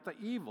angry at the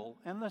evil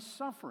and the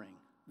suffering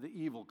the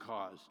evil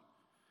caused.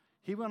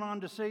 He went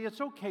on to say,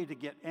 it's okay to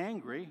get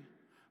angry,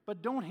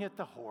 but don't hit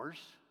the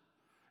horse.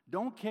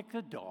 Don't kick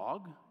the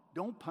dog.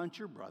 Don't punch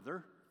your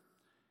brother.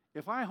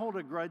 If I hold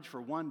a grudge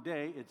for one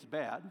day, it's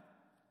bad.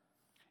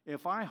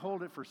 If I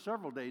hold it for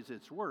several days,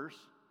 it's worse.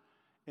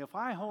 If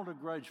I hold a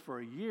grudge for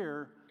a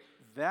year,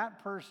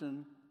 that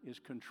person is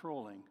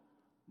controlling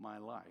my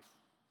life.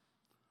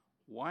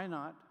 Why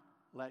not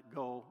let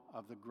go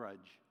of the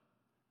grudge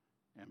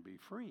and be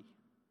free?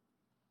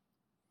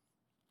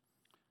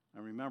 I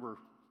remember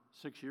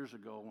 6 years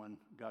ago when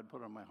God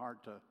put on my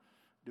heart to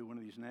do one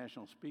of these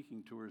national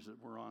speaking tours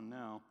that we're on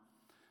now.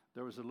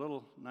 There was a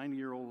little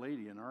 90-year-old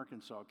lady in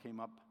Arkansas came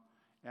up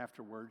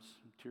afterwards,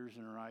 tears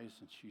in her eyes,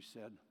 and she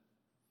said,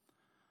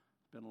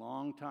 it's been a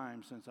long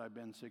time since I've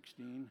been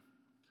 16.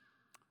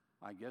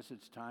 I guess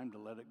it's time to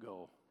let it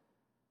go.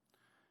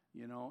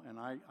 You know, and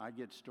I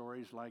get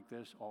stories like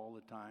this all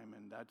the time,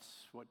 and that's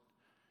what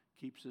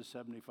keeps this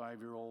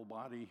 75-year-old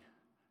body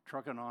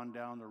trucking on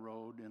down the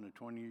road in a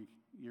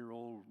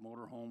 20-year-old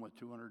motorhome with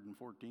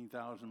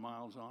 214,000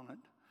 miles on it,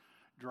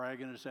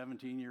 dragging a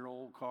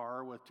 17-year-old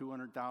car with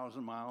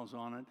 200,000 miles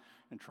on it,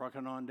 and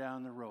trucking on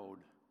down the road.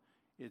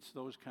 It's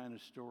those kind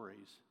of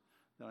stories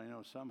that I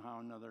know somehow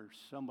or another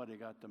somebody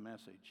got the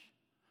message.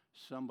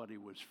 Somebody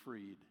was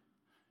freed.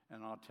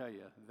 And I'll tell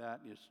you,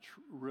 that is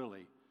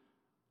really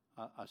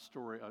a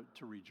story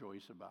to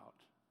rejoice about.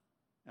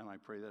 And I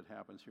pray that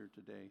happens here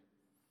today.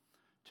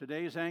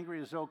 Today's anger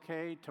is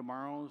okay.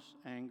 Tomorrow's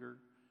anger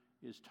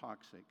is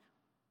toxic.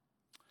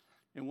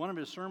 In one of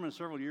his sermons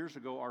several years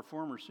ago, our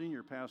former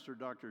senior pastor,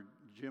 Dr.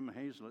 Jim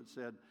Hazlett,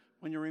 said,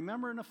 when you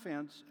remember an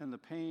offense and the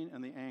pain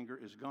and the anger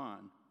is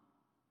gone,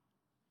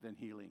 then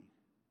healing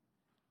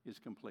is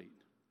complete.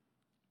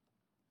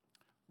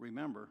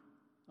 Remember,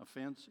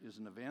 offense is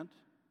an event.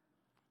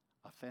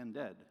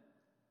 Offended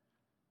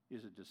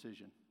is a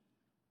decision.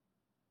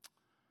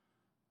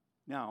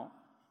 Now,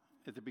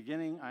 at the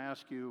beginning, I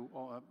asked you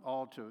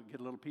all to get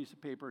a little piece of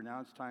paper.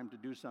 Now it's time to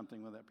do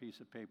something with that piece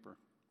of paper.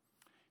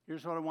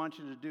 Here's what I want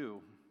you to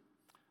do.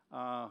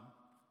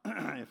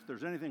 If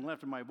there's anything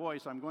left in my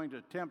voice, I'm going to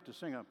attempt to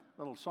sing a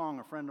little song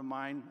a friend of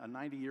mine, a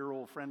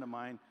 90-year-old friend of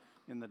mine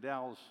in the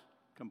Dalles,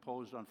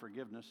 composed on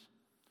forgiveness.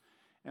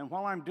 And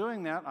while I'm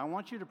doing that, I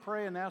want you to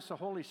pray and ask the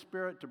Holy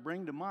Spirit to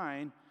bring to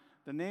mind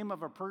the name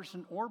of a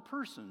person or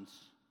persons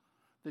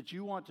that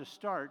you want to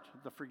start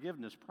the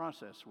forgiveness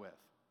process with.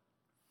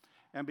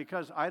 And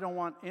because I don't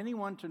want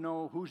anyone to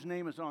know whose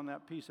name is on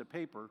that piece of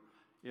paper,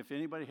 if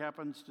anybody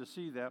happens to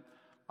see that,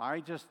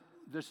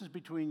 this is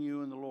between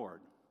you and the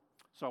Lord.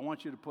 So I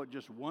want you to put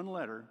just one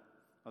letter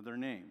of their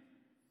name.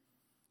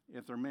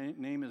 If their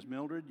name is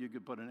Mildred, you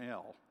could put an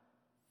L.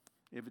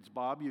 If it's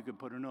Bob, you could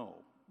put an O,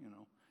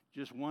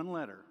 just one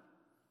letter.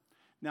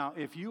 Now,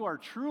 if you are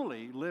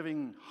truly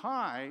living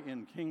high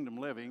in kingdom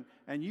living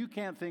and you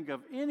can't think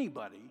of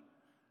anybody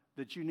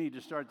that you need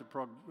to start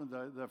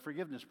the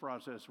forgiveness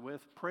process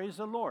with, praise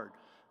the Lord.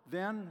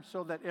 Then,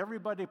 so that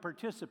everybody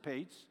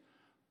participates,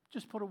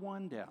 just put a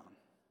 1 down.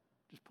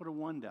 Just put a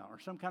 1 down or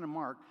some kind of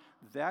mark.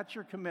 That's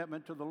your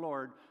commitment to the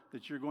Lord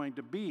that you're going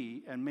to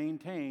be and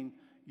maintain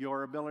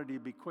your ability to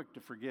be quick to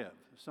forgive.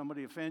 If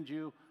somebody offends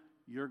you,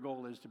 your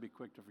goal is to be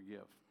quick to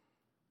forgive.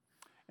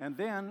 And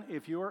then,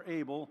 if you're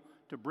able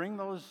to bring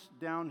those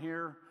down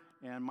here,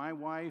 and my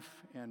wife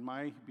and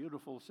my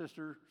beautiful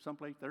sister,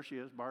 someplace, there she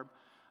is, Barb,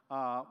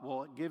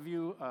 will give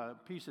you a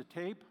piece of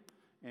tape,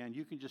 and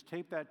you can just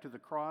tape that to the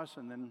cross,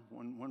 and then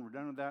when we're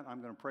done with that,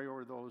 I'm going to pray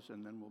over those,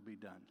 and then we'll be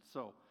done.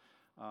 So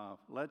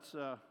let's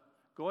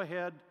go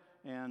ahead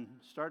and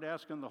start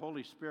asking the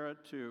Holy Spirit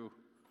to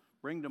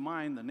bring to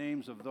mind the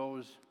names of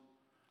those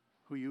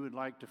who you would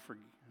like to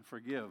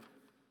forgive.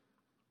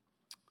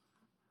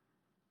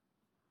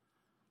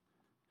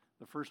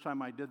 The first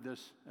time I did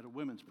this at a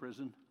women's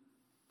prison,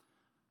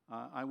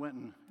 I went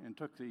and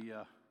took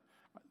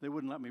they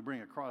wouldn't let me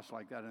bring a cross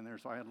like that in there,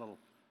 so I had a little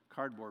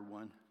cardboard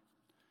one.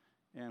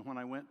 And when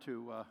I went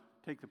to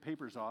take the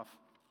papers off,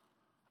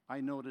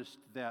 I noticed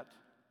that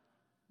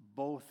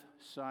both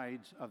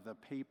sides of the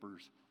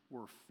papers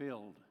were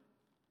filled.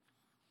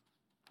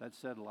 That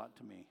said a lot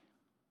to me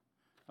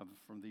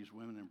from these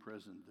women in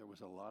prison. There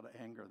was a lot of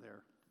anger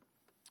there.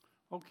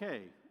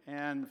 Okay,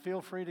 and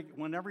feel free to,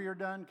 whenever you're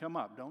done, come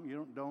up.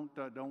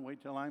 Don't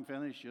wait till I'm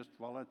finished. Just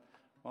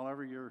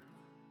whenever you're.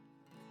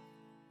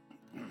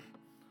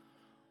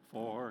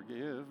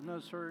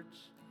 Forgiveness hurts.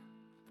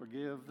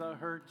 Forgive the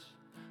hurts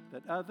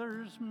that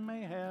others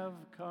may have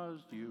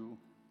caused you.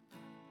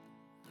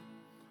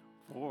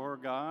 For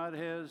God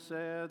has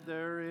said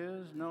there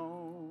is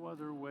no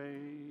other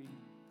way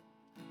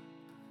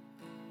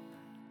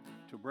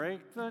to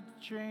break the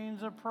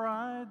chains of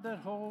pride that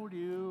hold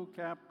you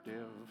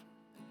captive.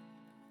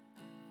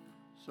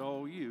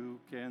 so you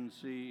can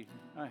see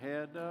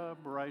ahead a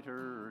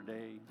brighter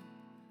day.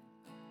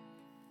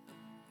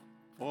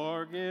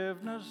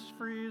 Forgiveness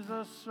frees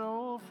the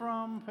soul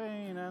from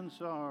pain and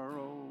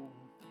sorrow.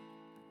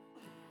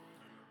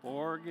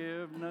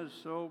 Forgiveness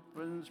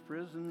opens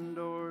prison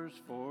doors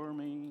for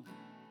me.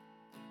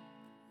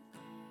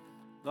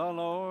 The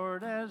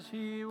Lord, as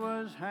he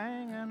was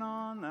hanging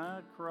on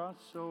that cross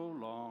so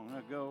long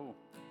ago,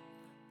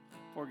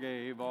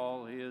 forgave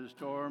all his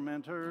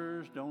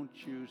tormentors, don't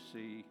you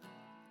see?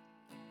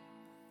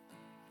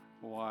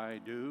 Why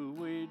do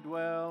we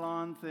dwell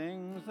on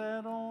things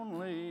that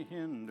only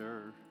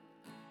hinder,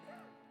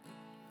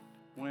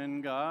 when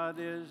God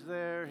is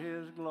there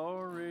his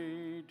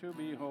glory to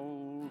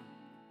behold?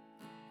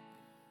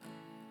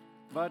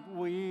 But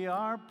we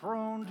are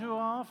prone to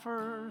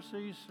offer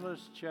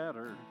ceaseless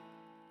chatter,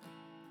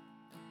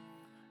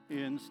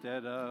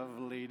 instead of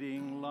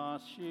leading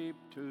lost sheep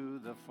to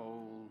the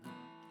fold.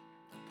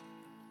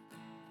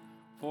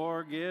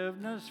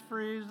 Forgiveness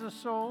frees the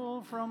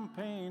soul from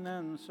pain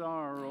and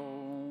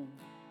sorrow.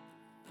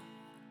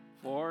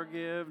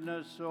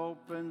 Forgiveness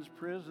opens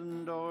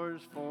prison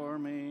doors for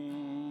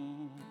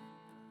me.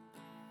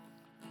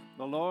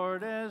 The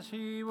Lord, as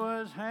he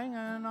was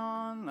hanging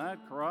on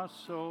that cross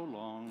so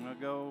long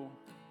ago,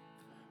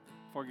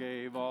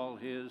 forgave all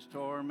his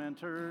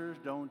tormentors,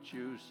 don't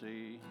you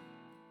see?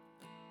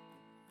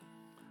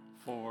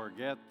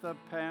 Forget the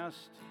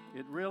past,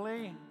 it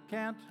really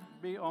can't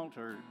be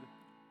altered.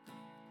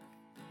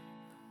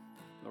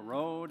 The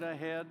road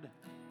ahead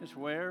is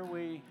where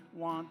we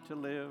want to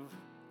live.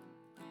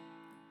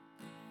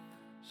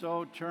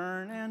 So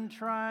turn and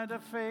try to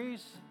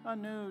face a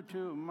new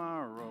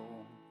tomorrow.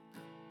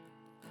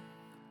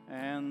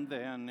 And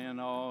then in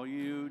all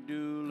you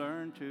do,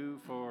 learn to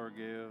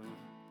forgive.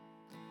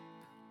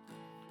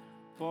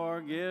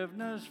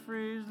 Forgiveness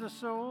frees the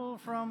soul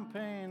from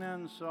pain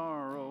and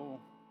sorrow.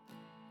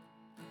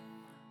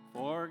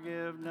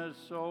 Forgiveness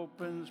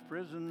opens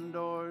prison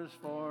doors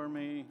for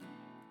me.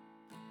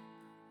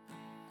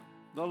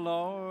 The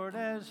Lord,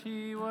 as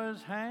he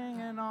was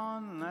hanging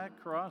on that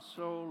cross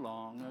so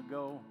long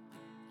ago,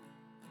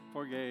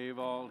 forgave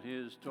all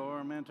his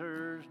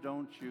tormentors,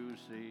 don't you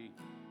see?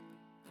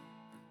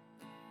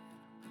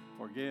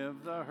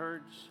 Forgive the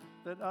hurts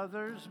that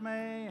others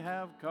may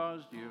have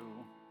caused you,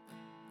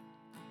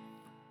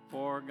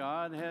 for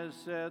God has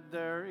said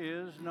there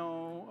is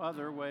no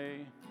other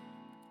way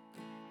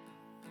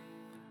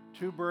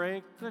to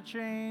break the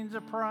chains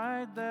of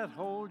pride that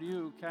hold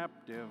you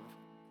captive,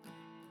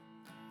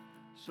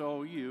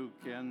 so you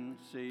can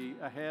see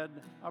ahead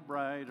a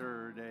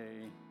brighter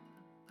day.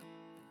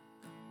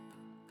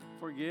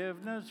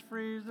 Forgiveness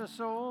frees the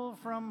soul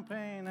from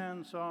pain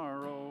and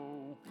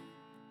sorrow.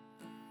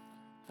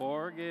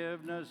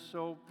 Forgiveness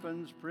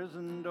opens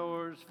prison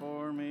doors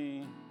for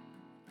me.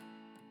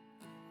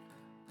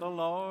 The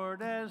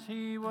Lord, as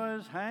he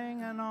was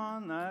hanging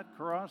on that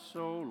cross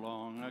so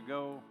long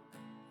ago,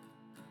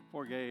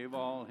 forgave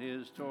all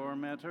his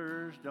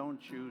tormentors,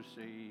 don't you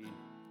see?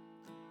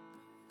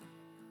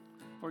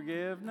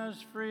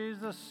 Forgiveness frees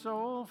the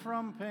soul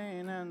from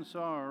pain and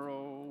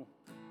sorrow.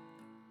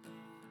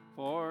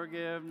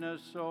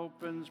 Forgiveness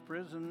opens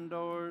prison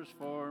doors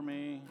for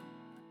me.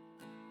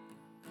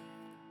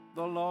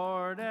 The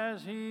Lord,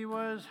 as he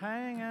was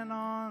hanging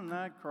on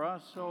that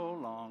cross so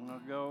long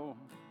ago,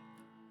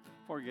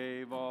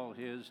 forgave all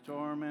his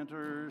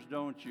tormentors,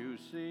 don't you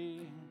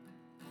see?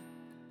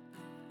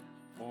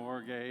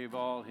 Forgave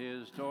all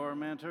his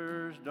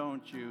tormentors,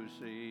 don't you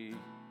see?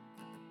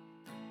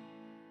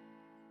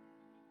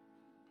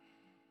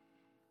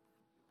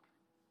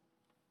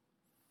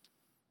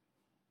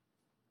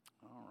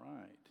 All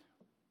right.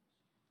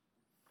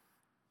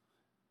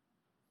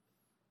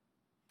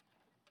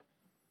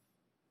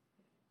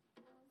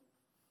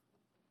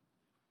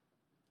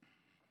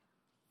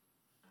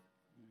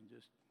 We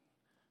just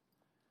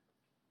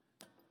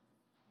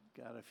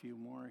got a few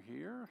more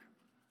here.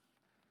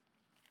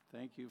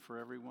 Thank you for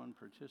everyone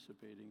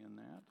participating in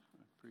that.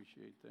 I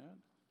appreciate that.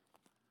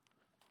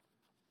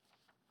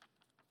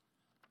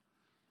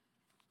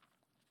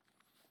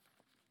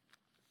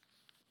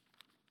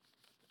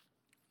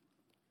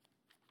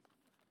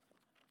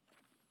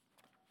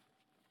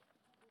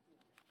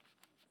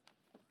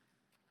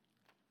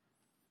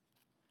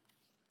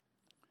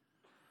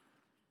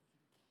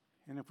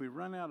 And if we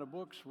run out of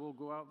books, we'll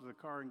go out to the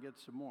car and get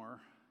some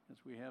more, as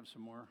we have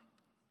some more.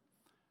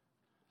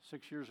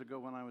 6 years ago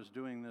when I was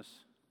doing this,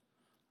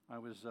 I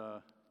was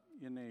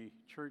in a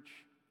church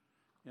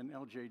in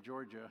LJ,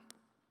 Georgia,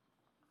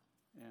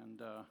 and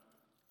the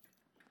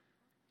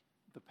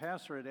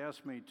pastor had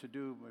asked me to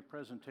do my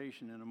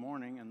presentation in the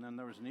morning, and then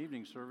there was an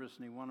evening service,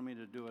 and he wanted me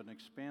to do an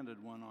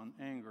expanded one on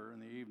anger in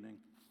the evening.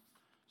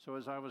 So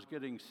as I was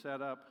getting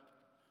set up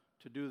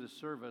to do the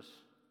service,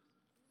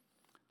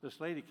 this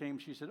lady came,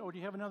 she said, "Oh, do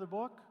you have another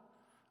book?"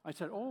 I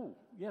said, "Oh,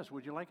 yes,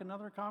 would you like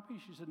another copy?"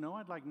 She said, "No,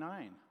 I'd like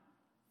 9.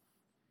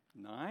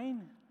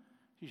 9?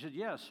 She said,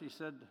 "Yes." She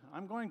said,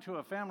 "I'm going to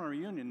a family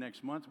reunion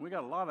next month. We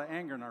got a lot of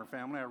anger in our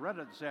family. I read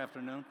it this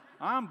afternoon.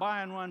 I'm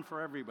buying one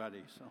for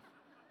everybody." So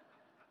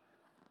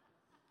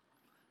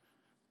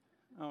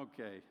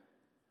Okay,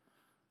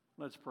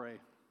 let's pray.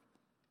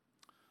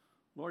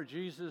 Lord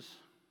Jesus,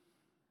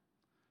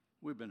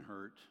 we've been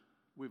hurt.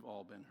 We've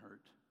all been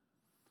hurt.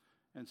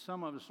 And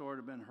some of us, Lord,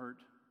 have been hurt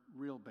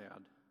real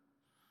bad.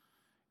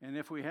 And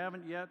if we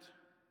haven't yet,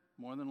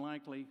 more than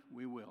likely,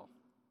 we will.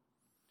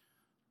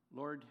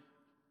 Lord,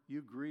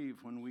 you grieve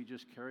when we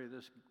just carry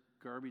this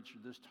garbage,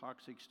 this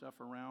toxic stuff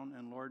around.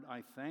 And Lord,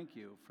 I thank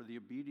you for the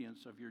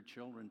obedience of your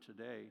children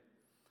today,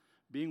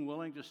 being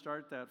willing to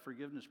start that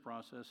forgiveness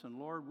process. And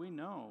Lord, we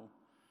know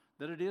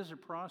that it is a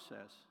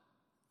process.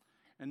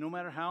 And no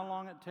matter how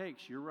long it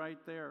takes, you're right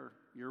there.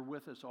 You're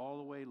with us all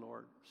the way,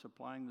 Lord,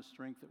 supplying the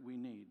strength that we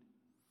need.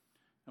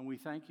 And we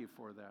thank you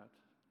for that.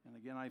 And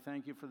again, I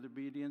thank you for the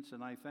obedience,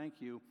 and I thank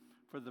you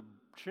for the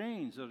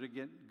chains that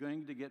are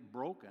going to get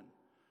broken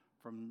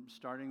from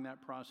starting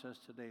that process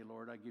today.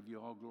 Lord, I give you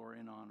all glory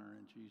and honor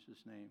in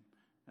Jesus' name.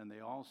 And they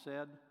all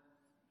said,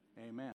 amen.